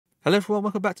Hello everyone,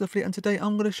 welcome back to the Fleet, and today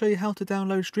I'm going to show you how to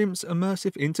download Strimp's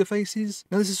immersive interfaces.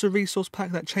 Now this is a resource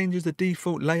pack that changes the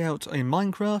default layout in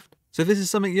Minecraft. So if this is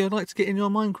something you'd like to get in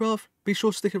your Minecraft, be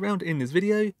sure to stick around in this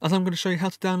video as I'm going to show you how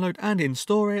to download and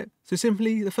install it. So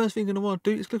simply, the first thing you're going to want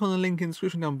to do is click on the link in the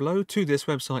description down below to this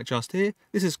website just here.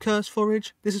 This is Curse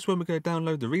Forage. This is where we're going to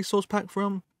download the resource pack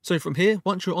from. So from here,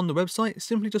 once you're on the website,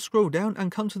 simply just scroll down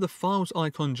and come to the files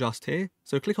icon just here.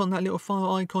 So click on that little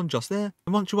file icon just there.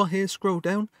 And once you are here, scroll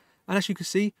down. And as you can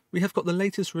see, we have got the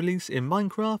latest release in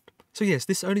Minecraft. So yes,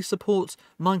 this only supports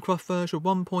Minecraft version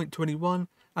 1.21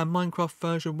 and Minecraft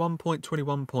version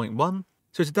 1.21.1.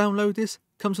 So to download this,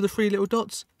 come to the three little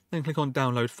dots, then click on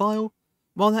download file.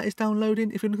 While that is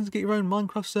downloading, if you're looking to get your own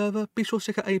Minecraft server, be sure to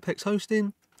check out Apex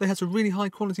Hosting. They have some really high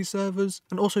quality servers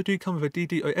and also do come with a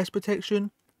DDoS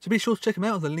protection. So be sure to check them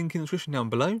out, the link in the description down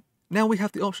below. Now we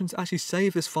have the option to actually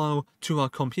save this file to our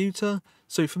computer.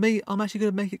 So for me, I'm actually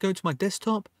going to make it go to my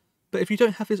desktop. But if you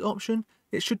don't have this option,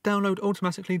 it should download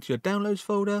automatically to your downloads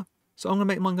folder. So I'm going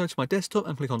to make mine go to my desktop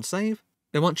and click on save.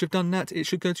 Then once you've done that, it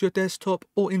should go to your desktop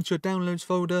or into your downloads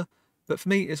folder. But for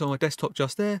me, it's on my desktop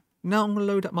just there. Now I'm going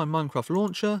to load up my Minecraft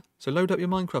launcher. So load up your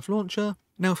Minecraft launcher.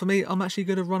 Now for me, I'm actually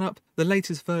going to run up the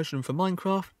latest version for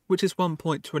Minecraft, which is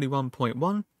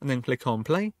 1.21.1, and then click on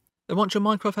play. Then once your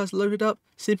Minecraft has loaded up,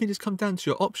 simply just come down to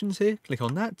your options here, click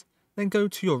on that. Then go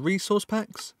to your resource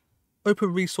packs,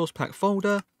 open resource pack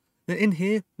folder. Then in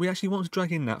here, we actually want to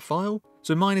drag in that file.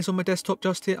 So mine is on my desktop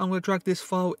just here. I'm going to drag this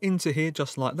file into here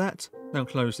just like that. Now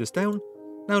close this down.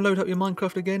 Now load up your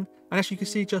Minecraft again. And as you can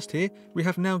see just here, we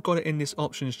have now got it in this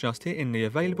options just here in the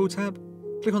available tab.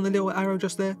 Click on the little arrow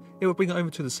just there. It will bring it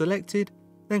over to the selected.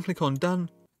 Then click on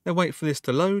done. Then wait for this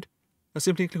to load. And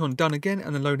simply click on done again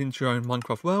and then load into your own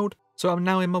Minecraft world. So I'm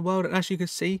now in my world, and as you can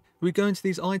see, we go into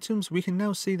these items. We can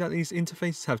now see that these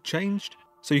interfaces have changed.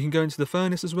 So you can go into the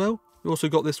furnace as well. We've also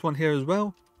got this one here as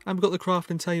well, and we've got the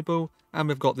crafting table, and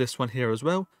we've got this one here as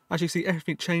well. As you can see,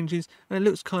 everything changes, and it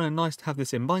looks kind of nice to have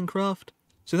this in Minecraft.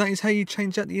 So that is how you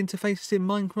change out the interfaces in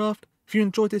Minecraft. If you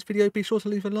enjoyed this video, be sure to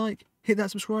leave a like, hit that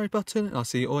subscribe button, and I'll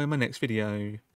see you all in my next video.